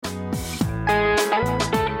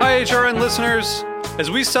HRN listeners.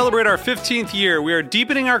 As we celebrate our 15th year, we are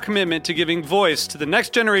deepening our commitment to giving voice to the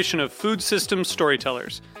next generation of food systems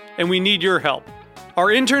storytellers, and we need your help. Our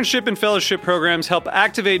internship and fellowship programs help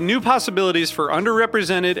activate new possibilities for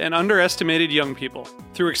underrepresented and underestimated young people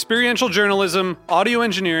through experiential journalism, audio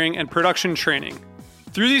engineering, and production training.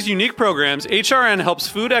 Through these unique programs, HRN helps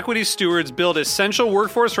food equity stewards build essential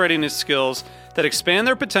workforce readiness skills that expand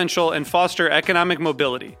their potential and foster economic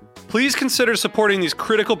mobility. Please consider supporting these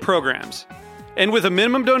critical programs. And with a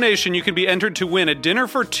minimum donation, you can be entered to win a dinner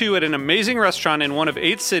for two at an amazing restaurant in one of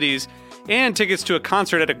 8 cities and tickets to a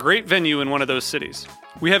concert at a great venue in one of those cities.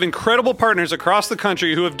 We have incredible partners across the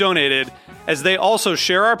country who have donated, as they also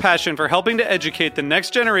share our passion for helping to educate the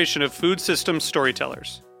next generation of food systems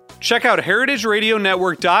storytellers. Check out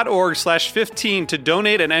heritageradionetwork.org/15 to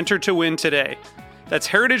donate and enter to win today. That's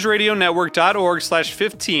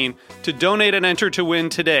heritageradionetwork.org/15 to donate and enter to win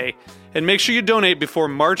today. And make sure you donate before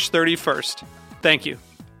March 31st. Thank you.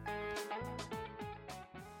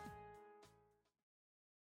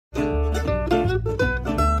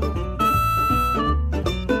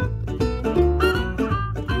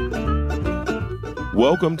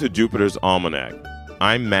 Welcome to Jupiter's Almanac.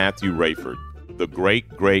 I'm Matthew Rayford, the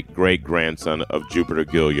great-great-great-grandson of Jupiter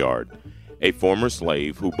Gilliard, a former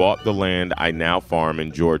slave who bought the land I now farm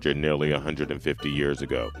in Georgia nearly 150 years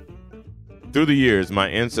ago. Through the years, my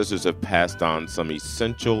ancestors have passed on some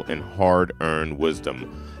essential and hard-earned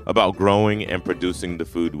wisdom about growing and producing the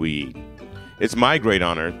food we eat. It's my great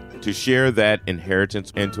honor to share that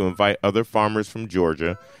inheritance and to invite other farmers from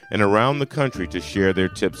Georgia and around the country to share their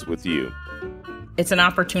tips with you. It's an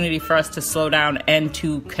opportunity for us to slow down and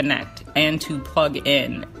to connect and to plug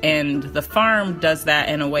in. And the farm does that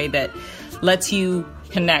in a way that lets you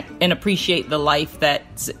connect and appreciate the life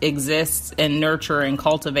that exists and nurture and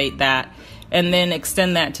cultivate that, and then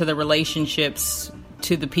extend that to the relationships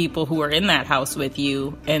to the people who are in that house with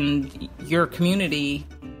you and your community.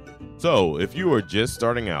 So, if you are just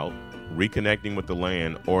starting out, reconnecting with the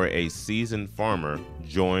land, or a seasoned farmer,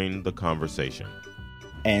 join the conversation.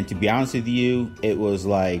 And to be honest with you, it was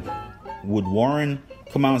like, would Warren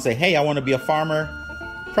come out and say, hey, I want to be a farmer?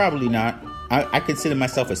 Probably not. I consider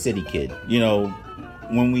myself a city kid. You know,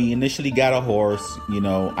 when we initially got a horse, you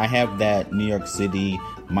know, I have that New York City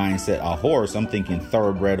mindset. A horse, I'm thinking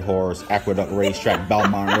thoroughbred horse, Aqueduct Racetrack,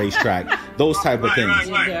 Belmont Racetrack, those type of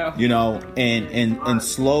things. You know, and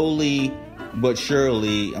slowly but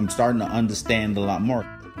surely, I'm starting to understand a lot more.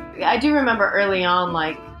 I do remember early on,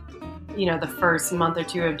 like, you know, the first month or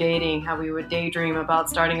two of dating, how we would daydream about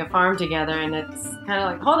starting a farm together. And it's kind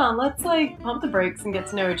of like, hold on, let's like pump the brakes and get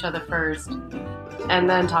to know each other first and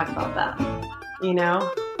then talk about that, you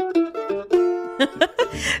know?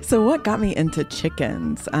 So what got me into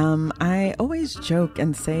chickens? I always joke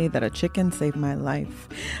and say that a chicken saved my life,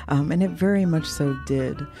 and it very much so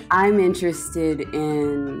did. I'm interested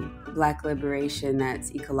in Black liberation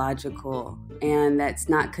that's ecological and that's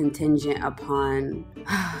not contingent upon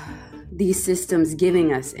these systems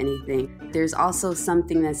giving us anything. There's also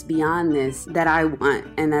something that's beyond this that I want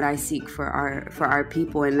and that I seek for our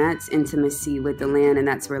people, and that's intimacy with the land, and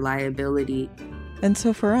that's reliability. And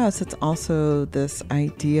so for us, it's also this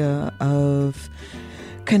idea of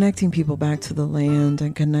connecting people back to the land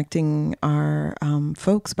and connecting our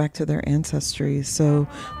folks back to their ancestry. So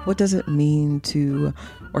what does it mean to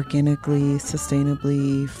organically,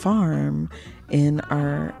 sustainably farm in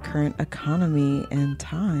our current economy and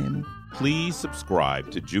time? Please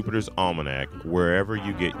subscribe to Jupiter's Almanac wherever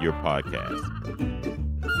you get your podcasts.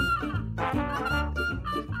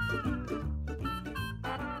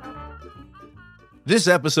 This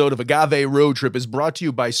episode of Agave Road Trip is brought to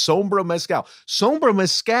you by Sombra Mezcal. Sombra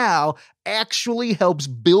Mezcal actually helps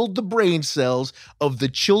build the brain cells of the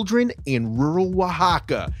children in rural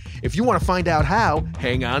Oaxaca. If you want to find out how,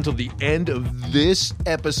 hang on till the end of this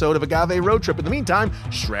episode of Agave Road Trip. In the meantime,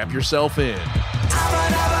 strap yourself in.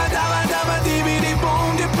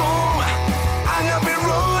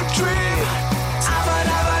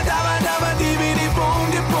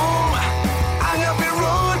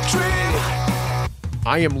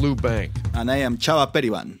 I am Lou Bank. And I am Chava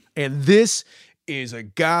Periwan. And this is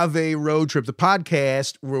Agave Road Trip, the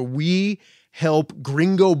podcast where we help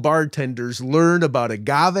gringo bartenders learn about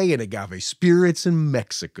agave and agave spirits in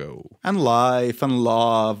Mexico. And life and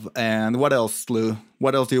love. And what else, Lou?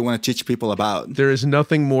 What else do you want to teach people about? There is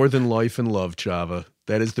nothing more than life and love, Chava.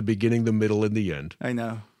 That is the beginning, the middle, and the end. I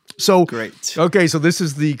know. So great. Okay, so this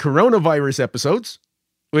is the coronavirus episodes.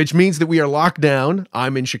 which means that we are locked down.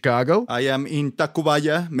 I'm in Chicago. I am in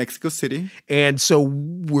Tacubaya, Mexico City. And so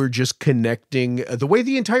we're just connecting the way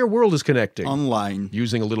the entire world is connecting. Online.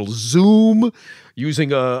 Using a little Zoom,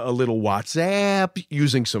 using a little WhatsApp,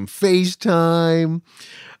 using some FaceTime.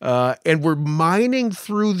 And we're mining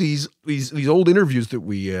through these old interviews that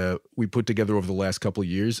we put together over the last couple of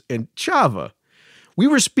years. And Chava, we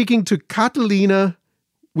were speaking to Catalina.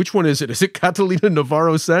 Which one is it? Is it Catalina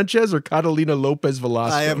Navarro Sanchez or Catalina Lopez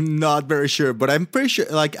Velasco? I am not very sure, but I'm pretty sure.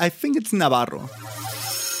 I think it's Navarro.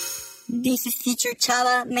 This is teacher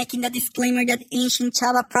Chava making the disclaimer that ancient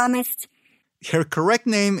Chava promised. Her correct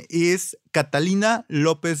name is Catalina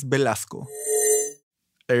Lopez Velasco.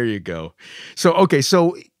 There you go.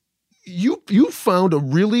 So you found a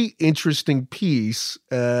really interesting piece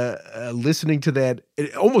listening to that,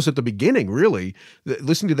 almost at the beginning, really,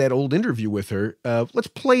 listening to that old interview with her. Let's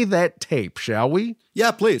play that tape, shall we?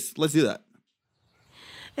 Yeah, please. Let's do that.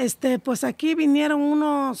 Pues aquí vinieron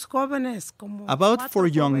unos jóvenes como About 4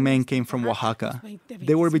 young men came from Oaxaca.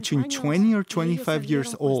 They were between 20 or 25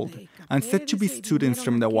 years old and said to be students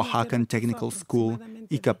from the Oaxacan Technical School,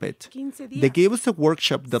 ICAPET. They gave us a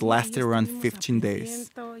workshop that lasted around 15 days.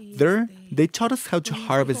 There, they taught us how to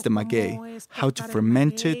harvest the maguey, how to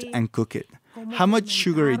ferment it and cook it, how much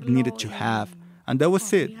sugar it needed to have. And that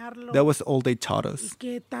was it. That was all they taught us.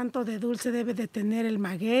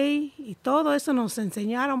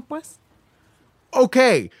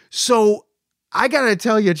 Okay, so I gotta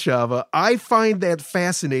tell you, Chava, I find that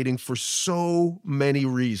fascinating for so many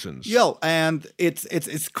reasons. Yo, and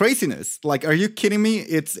it's craziness. Like, are you kidding me?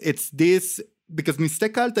 It's this, because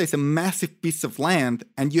Mixteca Alta is a massive piece of land,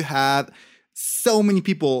 and you had so many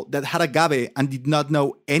people that had agave and did not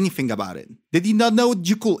know anything about it. They did not know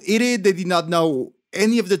you could eat it. They did not know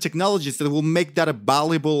any of the technologies that will make that a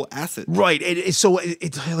valuable asset. Right. And so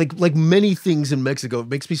it's like many things in Mexico, it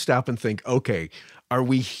makes me stop and think, okay, are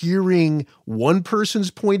we hearing one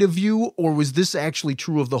person's point of view, or was this actually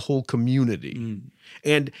true of the whole community?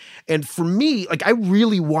 And for me, like, I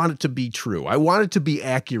really want it to be true. I want it to be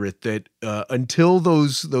accurate that until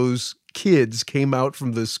those kids came out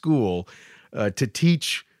from the school to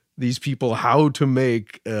teach these people how to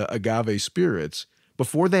make agave spirits,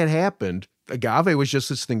 before that happened, agave was just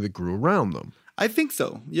this thing that grew around them. I think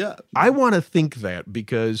so, yeah. I want to think that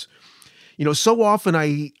because, so often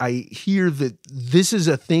I hear that this is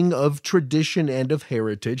a thing of tradition and of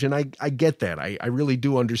heritage, and I get that. I really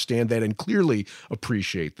do understand that and clearly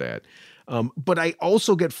appreciate that. But I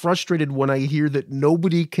also get frustrated when I hear that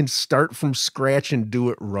nobody can start from scratch and do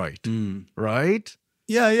it right. Right?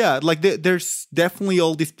 Yeah. Like, there's definitely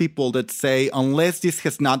all these people that say, unless this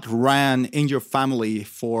has not ran in your family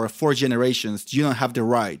for 4 generations, you don't have the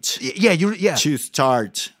right to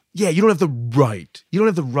start. Yeah, you don't have the right. You don't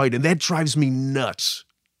have the right. And that drives me nuts.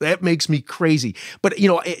 That makes me crazy. But,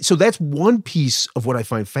 so that's one piece of what I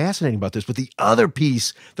find fascinating about this. But the other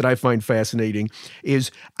piece that I find fascinating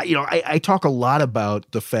is, I talk a lot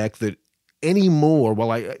about the fact that anymore,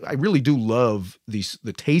 while I really do love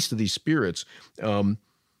the taste of these spirits,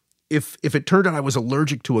 if it turned out I was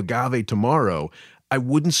allergic to agave tomorrow, I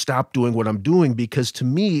wouldn't stop doing what I'm doing, because to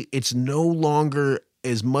me, it's no longer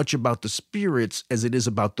as much about the spirits as it is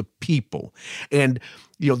about the people. And,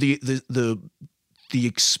 the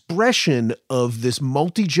expression of this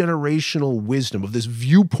multi-generational wisdom, of this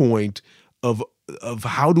viewpoint of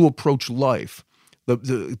how to approach life,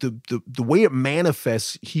 the way it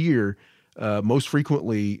manifests here most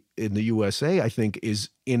frequently in the USA, I think, is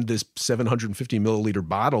in this 750 milliliter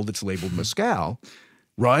bottle that's labeled mezcal,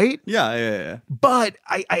 right? Yeah. But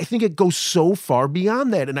I think it goes so far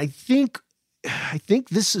beyond that, and I think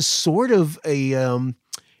this is sort of a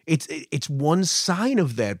it's one sign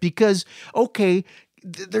of that, because okay,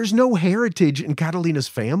 there's no heritage in Catalina's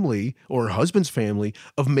family or her husband's family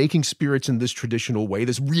of making spirits in this traditional way,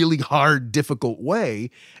 this really hard, difficult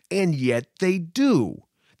way, and yet they do.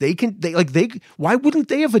 Why wouldn't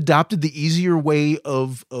they have adopted the easier way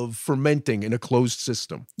of fermenting in a closed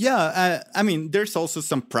system? Yeah, there's also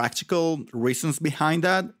some practical reasons behind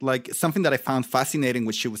that. Like, something that I found fascinating,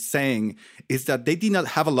 what she was saying, is that they did not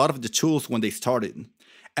have a lot of the tools when they started.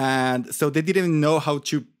 And so they didn't know how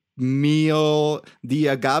to meal the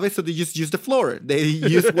agave, so they just used the floor. They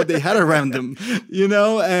used what they had around them,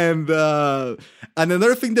 and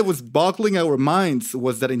another thing that was boggling our minds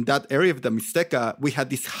was that in that area of the Mixteca, we had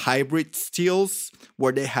these hybrid steels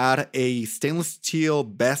where they had a stainless steel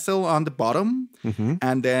vessel on the bottom,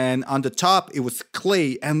 and then on the top it was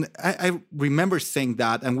clay. And I remember saying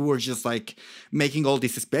that, and we were just like making all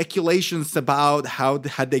these speculations about how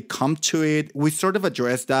had they come to it. We sort of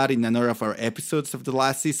addressed that in another of our episodes of the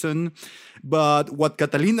last season. reason. But what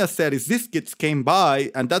Catalina said is these kids came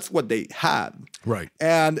by and that's what they had. Right.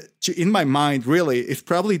 And in my mind, really, it's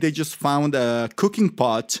probably they just found a cooking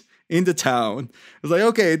pot in the town. It's like,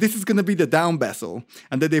 okay, this is going to be the down vessel.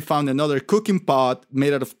 And then they found another cooking pot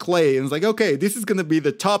made out of clay. And it's like, okay, this is going to be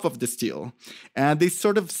the top of the steel. And they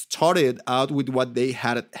sort of started out with what they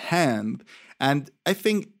had at hand. And I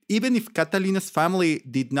think even if Catalina's family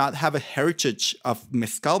did not have a heritage of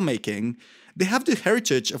mezcal making, they have the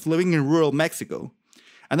heritage of living in rural Mexico.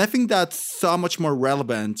 And I think that's so much more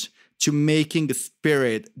relevant to making a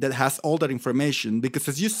spirit that has all that information. Because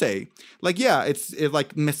as you say, like, yeah, it's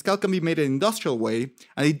like mezcal can be made in an industrial way,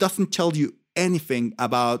 and it doesn't tell you anything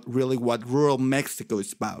about really what rural Mexico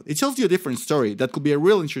is about. It tells you a different story. That could be a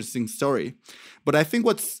real interesting story. But I think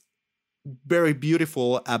what's very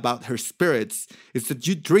beautiful about her spirits is that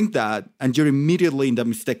you drink that and you're immediately in the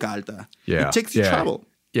Mixteca Alta. Yeah. It takes you travel.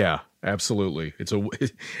 Yeah, absolutely. It's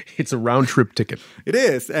a round trip ticket. It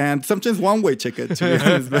is, and sometimes one-way ticket, to be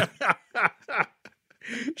honest.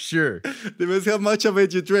 Sure. Depends how much of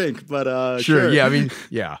it you drink, but sure. Yeah, I mean,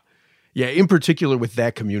 yeah. In particular with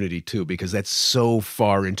that community too, because that's so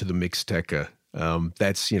far into the Mixteca.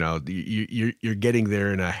 That's you're getting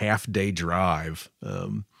there in a half-day drive.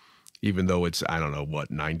 Even though it's, I don't know,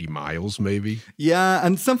 90 miles maybe? Yeah,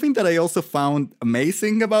 and something that I also found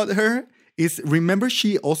amazing about her is, remember,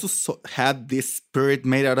 she also had this spirit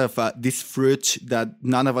made out of this fruit that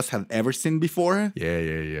none of us had ever seen before.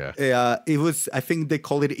 Yeah. It was, I think they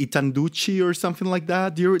call it itanduchi or something like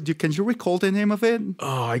that. Can you recall the name of it?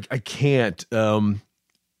 Oh, I can't.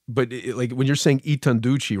 But like when you're saying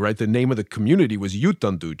itanduchi, right? The name of the community was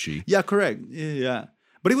Yutanduchi. Yeah, correct. Yeah.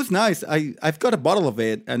 But it was nice. I've got a bottle of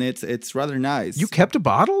it, and it's rather nice. You kept a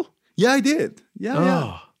bottle? Yeah, I did.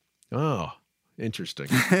 Yeah. Oh, interesting.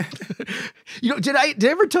 Did I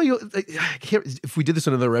ever tell you? If we did this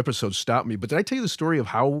in another episode, stop me. But did I tell you the story of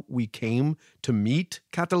how we came to meet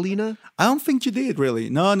Catalina? I don't think you did,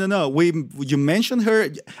 really. No. You mentioned her.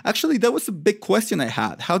 Actually, that was a big question I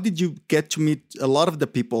had. How did you get to meet a lot of the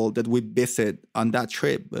people that we visit on that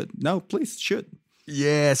trip? But no, please shoot.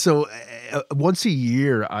 Yeah, so once a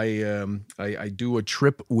year I do a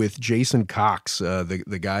trip with Jason Cox,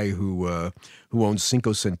 the guy who owns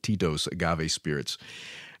Cinco Sentidos agave spirits,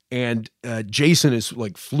 and Jason is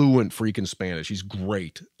like fluent freaking Spanish. He's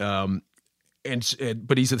great.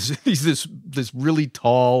 But he's this really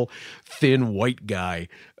tall, thin white guy.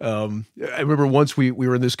 I remember once we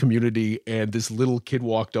were in this community and this little kid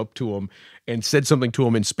walked up to him and said something to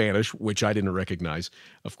him in Spanish, which I didn't recognize,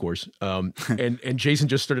 of course. And Jason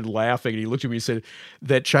just started laughing and he looked at me and said,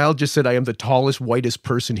 "That child just said I am the tallest, whitest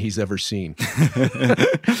person he's ever seen."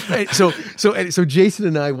 So Jason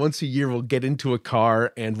and I once a year will get into a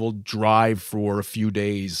car and we'll drive for a few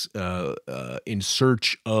days in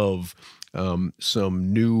search of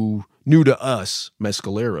some new to us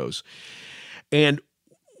mezcaleros. And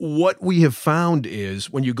what we have found is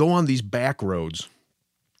when you go on these back roads,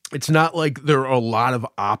 it's not like there are a lot of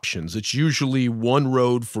options. It's usually one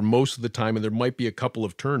road for most of the time, and there might be a couple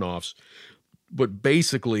of turnoffs. But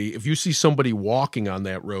basically, if you see somebody walking on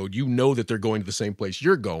that road, you know that they're going to the same place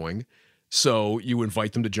you're going. So you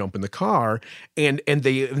invite them to jump in the car, and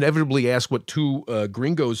they inevitably ask what two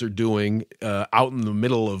gringos are doing out in the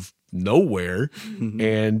middle of nowhere,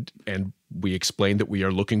 and we explain that we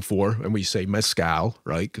are looking for, and we say mezcal,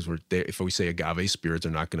 right? Because if we say agave spirits,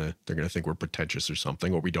 they're gonna think we're pretentious or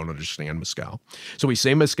something, or we don't understand mezcal. So we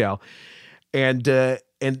say mezcal, and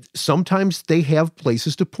sometimes they have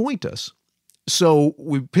places to point us. So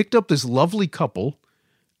we picked up this lovely couple.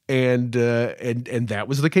 And that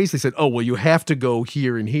was the case. They said, "Oh, well, you have to go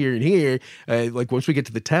here and here and here. Like once we get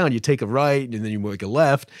to the town, you take a right and then you make a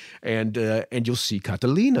left, and you'll see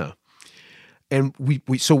Catalina." And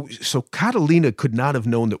so Catalina could not have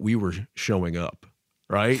known that we were showing up,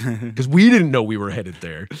 right? Because we didn't know we were headed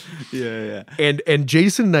there. Yeah. And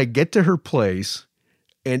Jason and I get to her place,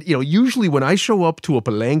 and usually when I show up to a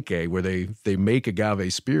palenque where they make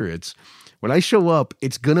agave spirits, when I show up,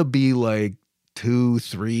 it's gonna be like 2,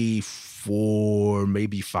 3, 4,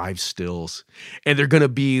 maybe 5 stills. And they're going to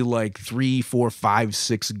be like 3, 4, 5,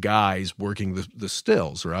 6 guys working the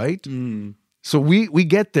stills, right? Mm. So we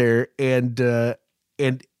get there and there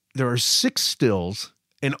are 6 stills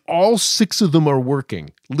and all 6 of them are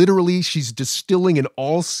working. Literally, she's distilling in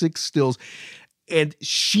all 6 stills and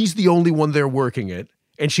she's the only one there working it.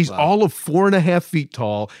 And she's all of 4.5 feet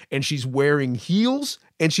tall, and she's wearing heels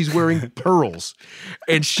and she's wearing pearls,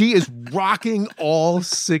 and she is rocking all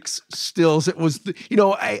 6 stills. It was,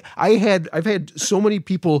 I've had so many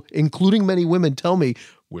people, including many women, tell me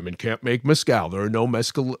women can't make mezcal. There are no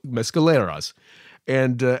mezcaleras.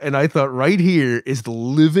 And I thought right here is the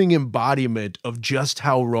living embodiment of just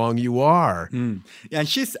how wrong you are. Yeah, and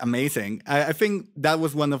she's amazing. I think that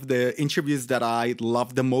was one of the interviews that I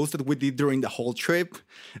loved the most that we did during the whole trip,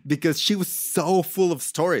 because she was so full of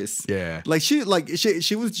stories. Yeah.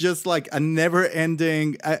 She was just like a never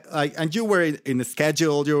ending, and you were in a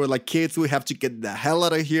schedule. You were like, kids, we have to get the hell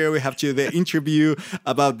out of here. We have to do the interview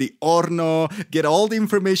about the horno, get all the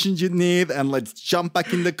information you need, and let's jump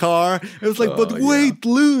back in the car. It was like, wait,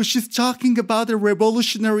 Lou, she's talking about a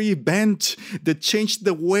revolutionary event that changed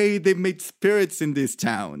the way they made spirits in this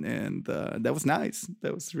town. And that was nice.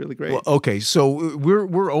 That was really great. Well, okay, so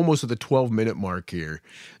we're almost at the 12-minute mark here.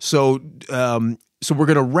 So we're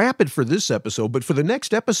going to wrap it for this episode, but for the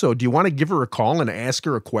next episode, do you want to give her a call and ask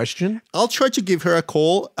her a question? I'll try to give her a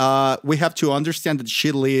call. We have to understand that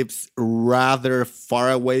she lives rather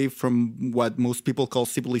far away from what most people call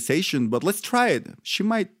civilization, but let's try it. She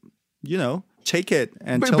might, take it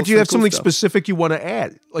and tell us. But you have cool something stuff. specific you want to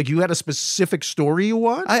add? Like you had a specific story you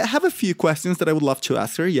want? I have a few questions that I would love to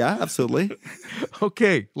ask her. Yeah, absolutely.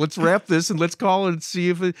 Okay, let's wrap this and let's call and see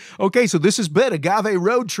if it... Okay, so this has been Agave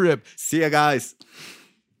Road Trip. See ya, guys.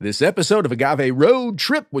 This episode of Agave Road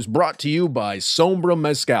Trip was brought to you by Sombra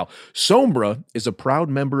Mezcal. Sombra is a proud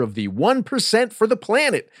member of the 1% for the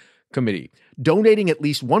Planet Committee, donating at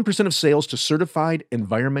least 1% of sales to certified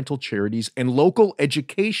environmental charities and local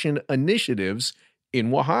education initiatives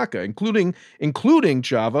in Oaxaca, including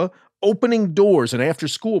Chava, opening doors, an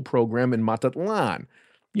after-school program in Matatlan.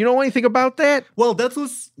 You know anything about that? Well, that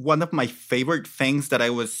was one of my favorite things that I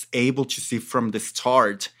was able to see from the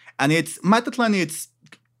start. And Matatlan, it's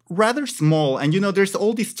rather small. And, there's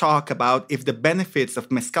all this talk about if the benefits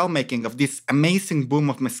of mezcal making, of this amazing boom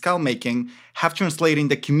of mezcal making, have translated in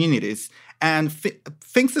the communities. And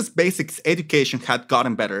things as basic as education had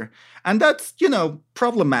gotten better. And that's,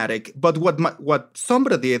 problematic. But what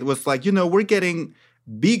Sombra did was like, we're getting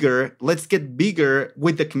bigger. Let's get bigger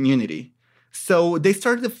with the community. So they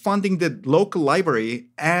started funding the local library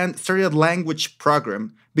and started a language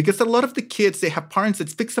program, because a lot of the kids, they have parents that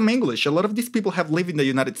speak some English. A lot of these people have lived in the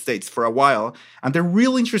United States for a while, and they're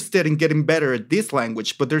really interested in getting better at this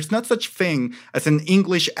language, but there's not such thing as an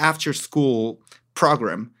English after-school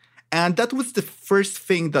program. And that was the first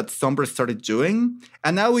thing that Sombra started doing.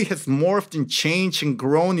 And now it has morphed and changed and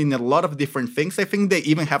grown in a lot of different things. I think they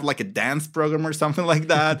even have like a dance program or something like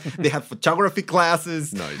that. They have photography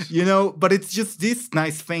classes. Nice. But it's just this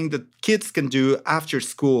nice thing that kids can do after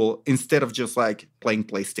school instead of just like playing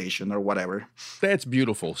PlayStation or whatever. That's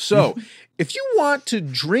beautiful. So, if you want to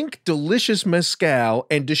drink delicious mezcal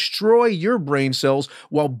and destroy your brain cells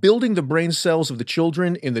while building the brain cells of the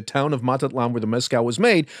children in the town of Matatlan where the mezcal was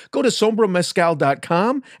made, go to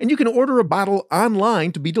sombromezcal.com and you can order a bottle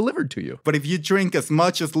online to be delivered to you. But if you drink as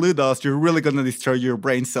much as Lou does, you're really going to destroy your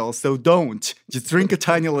brain cells. So don't. Just drink a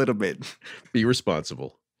tiny little bit. Be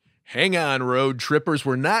responsible. Hang on, road trippers.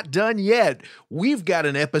 We're not done yet. We've got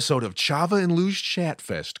an episode of Chava and Lou's Chat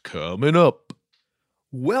Fest coming up.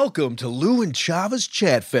 Welcome to Lou and Chava's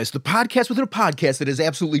Chat Fest, the podcast within a podcast that has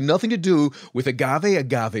absolutely nothing to do with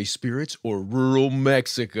agave spirits, or rural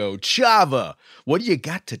Mexico. Chava, what do you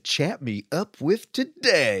got to chat me up with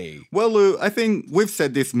today? Well, Lou, I think we've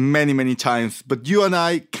said this many, many times, but you and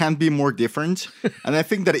I can't be more different. And I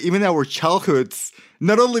think that even our childhoods,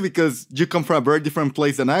 not only because you come from a very different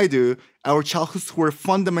place than I do, our childhoods were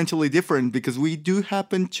fundamentally different because we do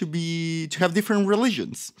happen to have different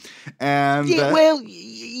religions. And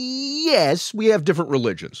yes, we have different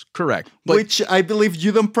religions, correct. But, which I believe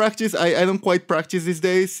you don't practice. I don't quite practice these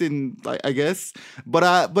days, I guess.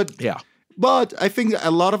 But yeah. But I think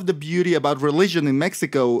a lot of the beauty about religion in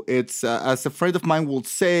Mexico, it's, as a friend of mine will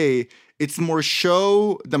say, it's more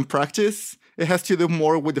show than practice. It has to do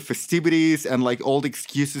more with the festivities and like all the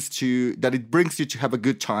excuses that it brings you to have a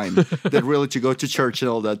good time than really to go to church and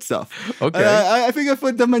all that stuff. Okay. I think I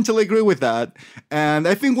fundamentally agree with that. And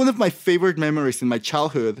I think one of my favorite memories in my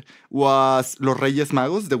childhood was Los Reyes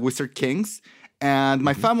Magos, the Wizard Kings. And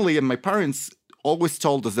my family and my parents always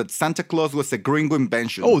told us that Santa Claus was a gringo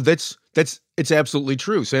invention. Oh, it's absolutely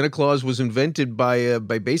true. Santa Claus was invented by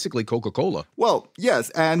basically Coca-Cola. Well, yes,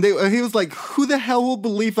 and he was like, who the hell will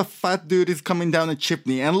believe a fat dude is coming down a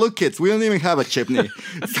chimney? And look, kids, we don't even have a chimney.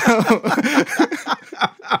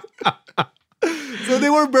 So they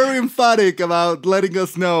were very emphatic about letting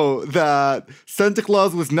us know that Santa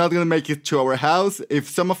Claus was not going to make it to our house. If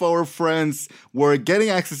some of our friends were getting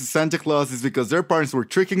access to Santa Claus, it's because their parents were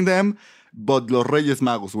tricking them. But Los Reyes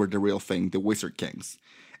Magos were the real thing, the Wizard Kings.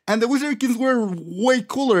 And the Wizard Kings were way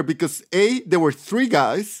cooler because A, there were 3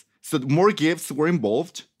 guys So more gifts were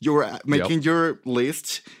involved. You were making your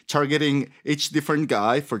list, targeting each different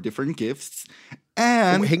guy for different gifts.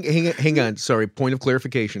 And hang on. Sorry, point of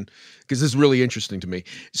clarification, because this is really interesting to me.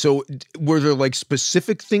 So were there like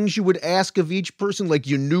specific things you would ask of each person? Like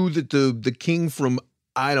you knew that the king from,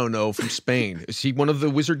 I don't know, from Spain, is he one of the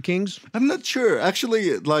wizard kings? I'm not sure.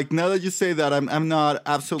 Actually, like now that you say that, I'm not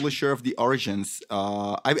absolutely sure of the origins.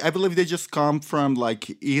 I believe they just come from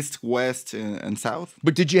like east, west, and south.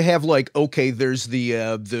 But did you have like, okay, there's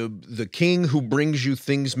the king who brings you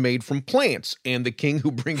things made from plants and the king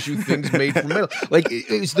who brings you things made from metal? Like,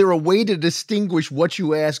 is there a way to distinguish what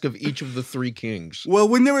you ask of each of the three kings? Well,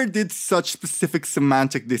 we never did such specific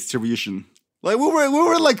semantic distribution. Like we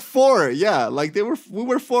were like four, yeah. Like we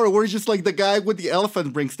were four. We're just like the guy with the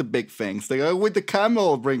elephant brings the big things. The guy with the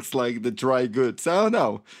camel brings like the dry goods. I don't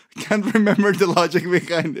know. I can't remember the logic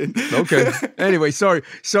behind it. Okay. Anyway, sorry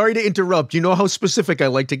to interrupt. You know how specific I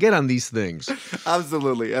like to get on these things.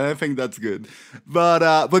 Absolutely, and I think that's good.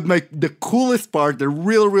 But the coolest part, the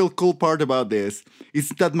real cool part about this is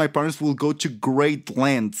that my parents will go to great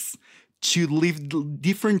lengths to leave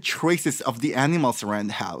different traces of the animals around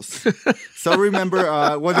the house. So I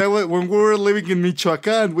remember when we were living in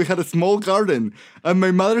Michoacan, we had a small garden, and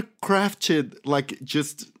my mother crafted like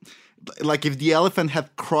if the elephant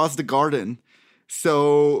had crossed the garden.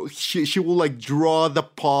 So she will like draw the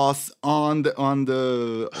paws on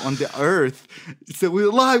the earth. So we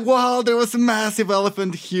were like, wow, there was a massive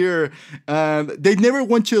elephant here. And they never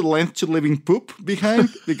went to the length to leaving poop behind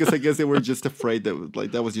because I guess they were just afraid that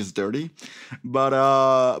like that was just dirty. But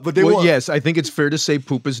they were. Yes, I think it's fair to say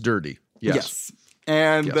poop is dirty. Yes.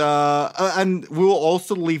 And we will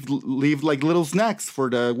also leave like little snacks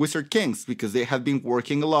for the Wizard Kings because they had been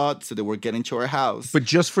working a lot, so they were getting to our house. But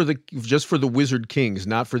just for the Wizard Kings,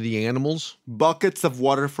 not for the animals. Buckets of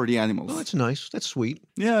water for the animals. Oh, that's nice. That's sweet.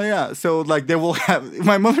 Yeah. So like they will have.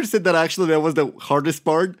 My mother said that actually that was the hardest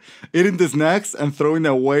part: eating the snacks and throwing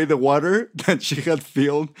away the water that she had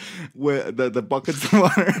filled with the buckets of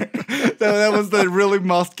water. that was the really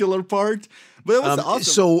muscular part. But it was awesome.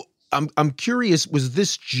 So. I'm curious, was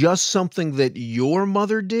this just something that your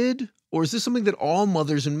mother did? Or is this something that all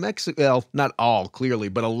mothers in Mexico, well, not all, clearly,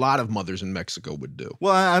 but a lot of mothers in Mexico would do?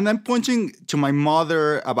 Well, and I'm pointing to my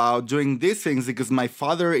mother about doing these things because my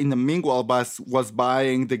father, in the meanwhile, was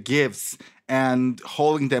buying the gifts and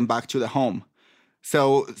hauling them back to the home.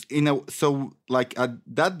 So, like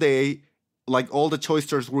that day, like all the toy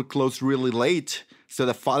stores were closed really late. So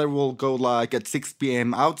the father will go like at 6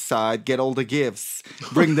 p.m. outside, get all the gifts,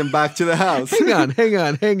 bring them back to the house. Hang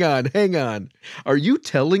on. Are you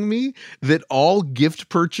telling me that all gift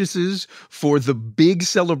purchases for the big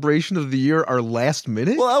celebration of the year are last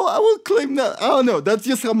minute? Well, I will claim that. I don't know. That's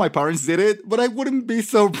just how my parents did it, but I wouldn't be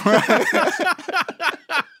so proud.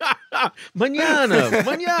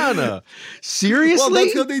 Mañana. Seriously? Well,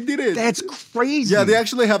 that's how they did it. That's crazy. Yeah, they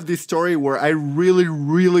actually have this story where I really,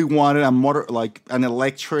 really wanted an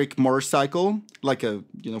electric motorcycle, like a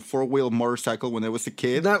 4-wheel motorcycle when I was a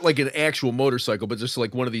kid. Not like an actual motorcycle, but just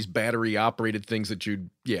like one of these battery operated things that you'd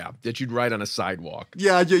ride on a sidewalk.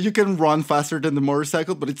 Yeah, you can run faster than the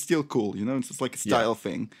motorcycle, but it's still cool. It's just like a style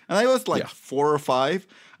thing. And I was like 4 or 5,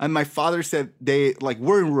 and my father said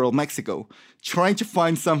we're in rural Mexico. Trying to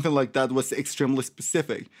find something like that was extremely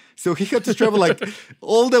specific. So he had to travel like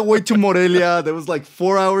all the way to Morelia. That was like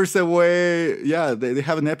 4 hours away. Yeah, they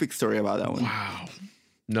have an epic story about that one. Wow.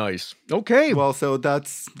 Nice. Okay. Well, so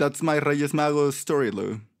that's my Reyes Magos story,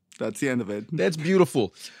 Lou. That's the end of it. That's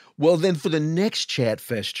beautiful. Well, then for the next Chat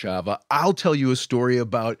Fest, Chava, I'll tell you a story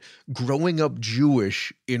about growing up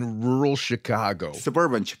Jewish in rural Chicago.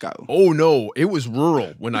 Suburban Chicago. Oh, no. It was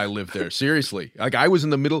rural when I lived there. Seriously. Like, I was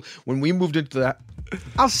in the middle. When we moved into that,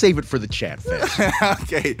 I'll save it for the Chat Fest.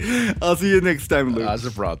 Okay. I'll see you next time, Luke.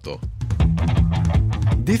 Hasta pronto.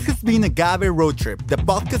 This has been Agave Road Trip, the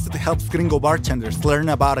podcast that helps gringo bartenders learn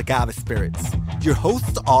about agave spirits. Your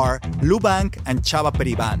hosts are Lou Bank and Chava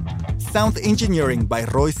Periban. Sound engineering by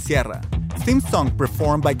Roy Sierra. Theme song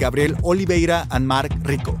performed by Gabriel Oliveira and Mark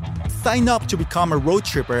Rico. Sign up to become a road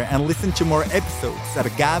tripper and listen to more episodes at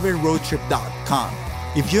agaveroadtrip.com.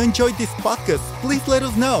 If you enjoyed this podcast, please let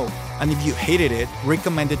us know. And if you hated it,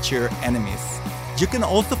 recommend it to your enemies. You can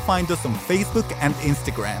also find us on Facebook and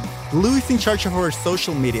Instagram. Lou is in charge of our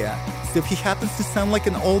social media, so if he happens to sound like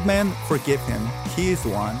an old man, forgive him. He is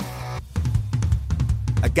one.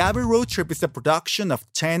 Agave Road Trip is a production of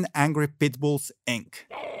 10 Angry Pitbulls, Inc.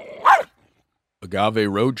 Agave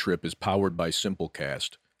Road Trip is powered by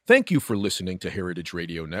Simplecast. Thank you for listening to Heritage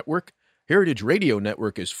Radio Network. Heritage Radio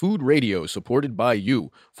Network is food radio supported by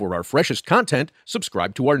you. For our freshest content,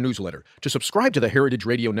 subscribe to our newsletter. To subscribe to the Heritage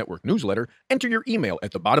Radio Network newsletter, enter your email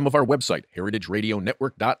at the bottom of our website,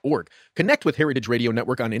 heritageradionetwork.org. Connect with Heritage Radio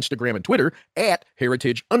Network on Instagram and Twitter at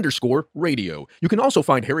heritage_radio. You can also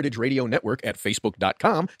find Heritage Radio Network at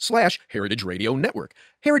facebook.com/Heritage Radio Network.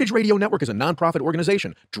 Heritage Radio Network is a nonprofit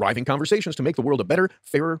organization driving conversations to make the world a better,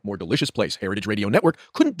 fairer, more delicious place. Heritage Radio Network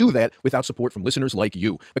couldn't do that without support from listeners like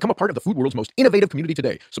you. Become a part of the food world's most innovative community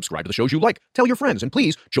today. Subscribe to the shows you like, tell your friends, and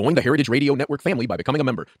please join the Heritage Radio Network family by becoming a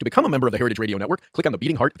member. To become a member of the Heritage Radio Network, click on the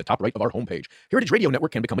beating heart at the top right of our homepage. Heritage Radio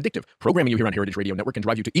Network can become addictive. Programming you hear on Heritage Radio Network can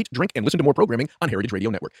drive you to eat, drink, and listen to more programming on Heritage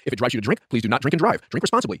Radio Network. If it drives you to drink, please do not drink and drive. Drink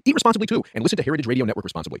responsibly. Eat responsibly too. And listen to Heritage Radio Network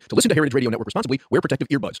responsibly. To listen to Heritage Radio Network responsibly, wear protective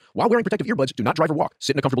earbuds. While wearing protective earbuds, do not drive or walk.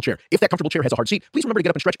 Sit in a comfortable chair. If that comfortable chair has a hard seat, please remember to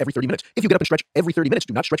get up and stretch every 30 minutes. If you get up and stretch every 30 minutes,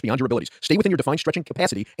 do not stretch beyond your abilities. Stay within your defined stretching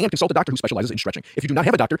capacity and consult a doctor who specializes in stretching. If you do not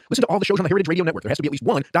have a doctor, listen to all the shows on the Heritage Radio Network. There has to be at least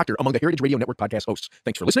one doctor among the Heritage Radio Network podcast hosts.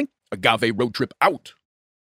 Thanks for listening. Agave Road Trip out.